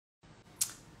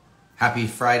Happy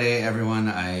Friday, everyone.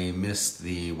 I missed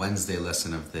the Wednesday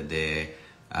lesson of the day.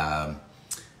 I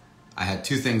had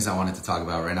two things I wanted to talk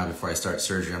about right now before I start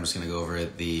surgery. I'm just going to go over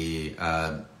it. The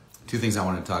two things I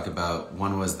wanted to talk about.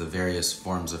 One was the various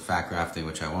forms of fat grafting,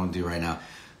 which I won't do right now.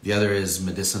 The other is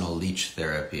medicinal leech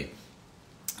therapy.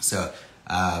 So,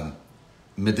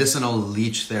 medicinal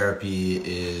leech therapy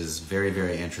is very,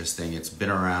 very interesting. It's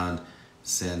been around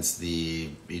since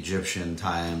the Egyptian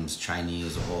times,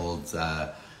 Chinese, old,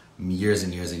 years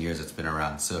and years and years it's been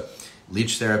around. So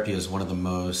leech therapy is one of the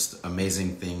most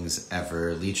amazing things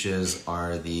ever. Leeches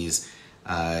are these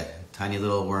tiny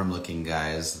little worm-looking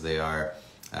guys. They're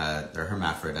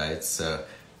hermaphrodites, so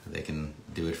they can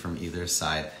do it from either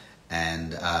side.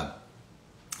 And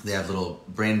they have little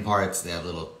brain parts, they have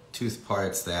little tooth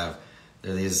parts, they're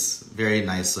these very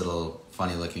nice little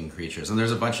funny-looking creatures. And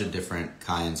there's a bunch of different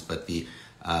kinds, but the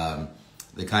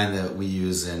kind that we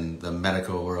use in the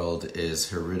medical world is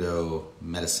Hirudo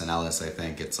medicinalis, I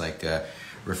think. It's like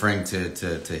referring to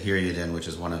hirudoin, which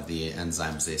is one of the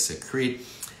enzymes they secrete.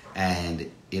 And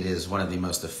it is one of the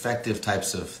most effective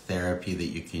types of therapy that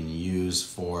you can use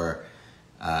for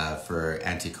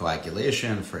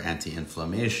anticoagulation, for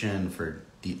anti-inflammation, for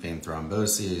deep vein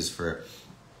thromboses,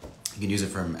 you can use it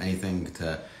from anything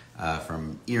to,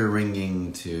 from ear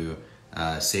ringing to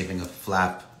saving a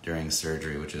flap during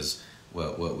surgery, which is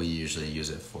what we usually use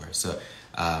it for. So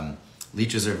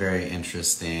leeches are very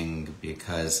interesting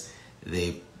because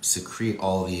they secrete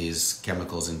all these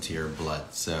chemicals into your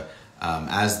blood. So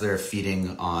as they're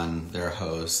feeding on their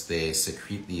host, they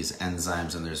secrete these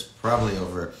enzymes, and there's probably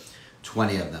over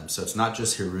 20 of them. So it's not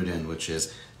just hirudoin, which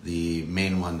is the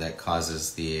main one that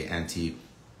causes the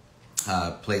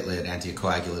platelet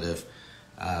anticoagulative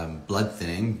blood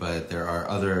thinning, but there are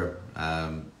other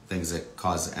things that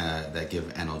cause that give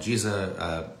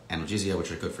analgesia,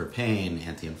 which are good for pain,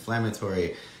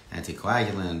 anti-inflammatory,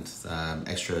 anticoagulant,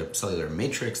 extracellular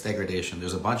matrix degradation.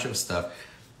 There's a bunch of stuff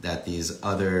that these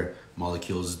other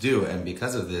molecules do, and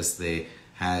because of this, they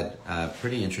had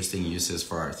pretty interesting uses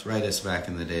for arthritis back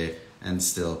in the day, and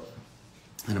still,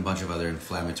 and a bunch of other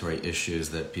inflammatory issues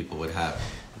that people would have.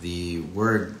 The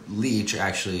word leech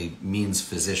actually means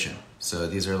physician. So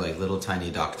these are like little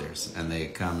tiny doctors, and they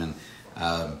come and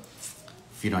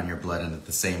feed on your blood, and at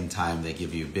the same time they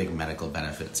give you big medical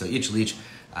benefits. So each leech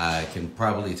can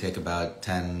probably take about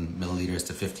 10 milliliters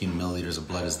to 15 milliliters of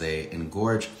blood as they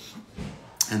engorge,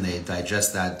 and they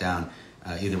digest that down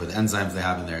either with enzymes they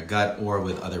have in their gut or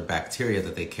with other bacteria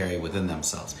that they carry within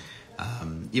themselves.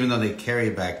 Even though they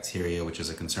carry bacteria, which is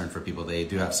a concern for people, they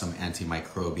do have some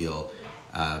antimicrobial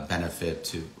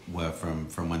benefit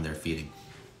from when they're feeding.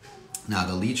 Now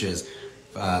the leeches,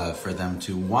 for them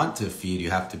to want to feed, you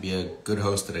have to be a good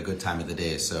host at a good time of the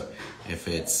day. So if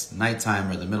it's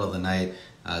nighttime or the middle of the night,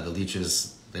 the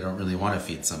leeches, they don't really want to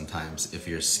feed sometimes. If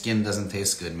your skin doesn't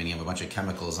taste good, meaning you have a bunch of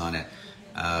chemicals on it,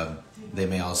 they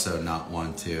may also not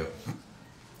want to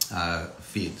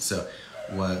feed. So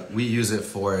what we use it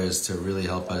for is to really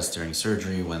help us during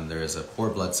surgery when there is a poor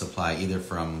blood supply, either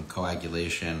from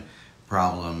coagulation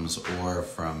problems or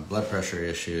from blood pressure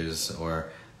issues or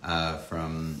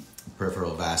from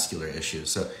peripheral vascular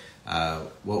issues. So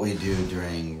what we do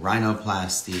during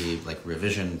rhinoplasty, like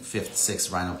revision 5th, 6th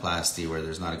rhinoplasty, where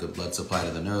there's not a good blood supply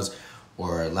to the nose,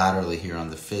 or laterally here on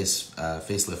the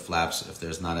facelift flaps, if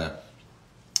there's not a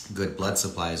good blood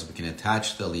supplies, we can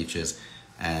attach the leeches,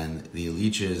 and the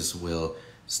leeches will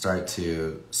start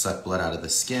to suck blood out of the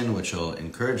skin, which will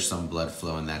encourage some blood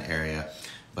flow in that area,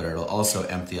 but it'll also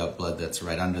empty out blood that's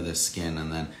right under the skin,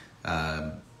 and then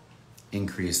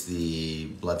increase the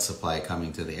blood supply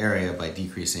coming to the area by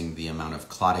decreasing the amount of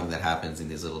clotting that happens in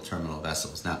these little terminal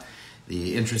vessels. Now,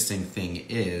 the interesting thing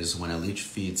is when a leech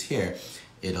feeds here,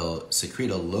 it'll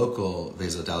secrete a local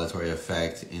vasodilatory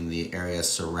effect in the area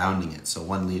surrounding it. So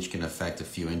one leech can affect a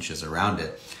few inches around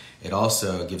it. It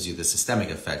also gives you the systemic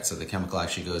effect. So the chemical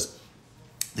actually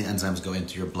the enzymes go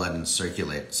into your blood and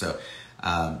circulate. So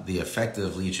the effect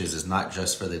of leeches is not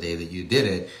just for the day that you did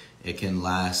it. It can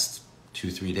last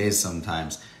 2-3 days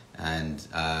sometimes. And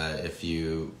if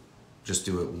you just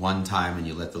do it one time and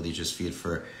you let the leeches feed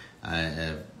for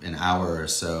an hour or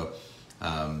so,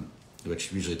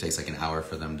 which usually takes like an hour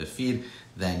for them to feed,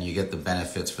 then you get the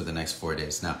benefits for the next 4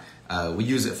 days. Now, we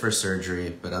use it for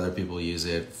surgery, but other people use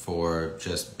it for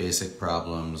just basic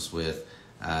problems with,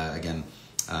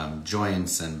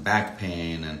 joints and back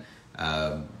pain,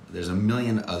 and there's a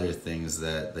million other things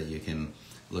that you can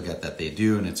look at that they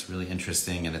do, and it's really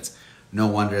interesting, and it's no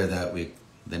wonder that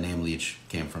the name leech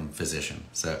came from physician.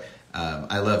 So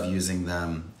I love using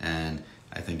them, and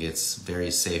I think it's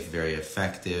very safe, very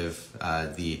effective.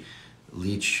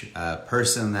 leech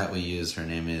person that we use. Her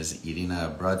name is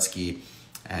Irina Brodsky,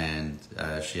 and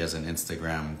she has an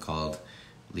Instagram called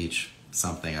Leech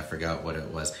something. I forgot what it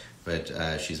was,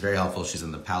 but she's very helpful. She's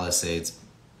in the Palisades,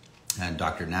 and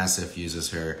Dr. Nassif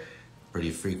uses her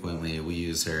pretty frequently. We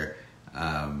use her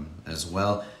as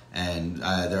well, and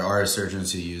there are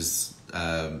surgeons who use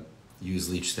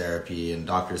leech therapy and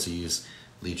doctors who use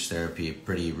leech therapy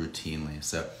pretty routinely.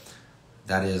 So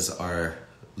that is our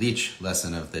leech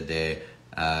lesson of the day.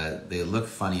 They look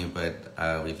funny,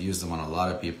 but we've used them on a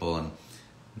lot of people, and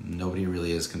nobody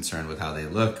really is concerned with how they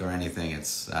look or anything.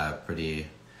 It's pretty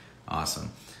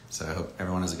awesome. So I hope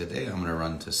everyone has a good day. I'm going to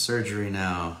run to surgery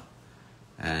now,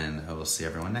 and I will see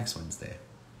everyone next Wednesday.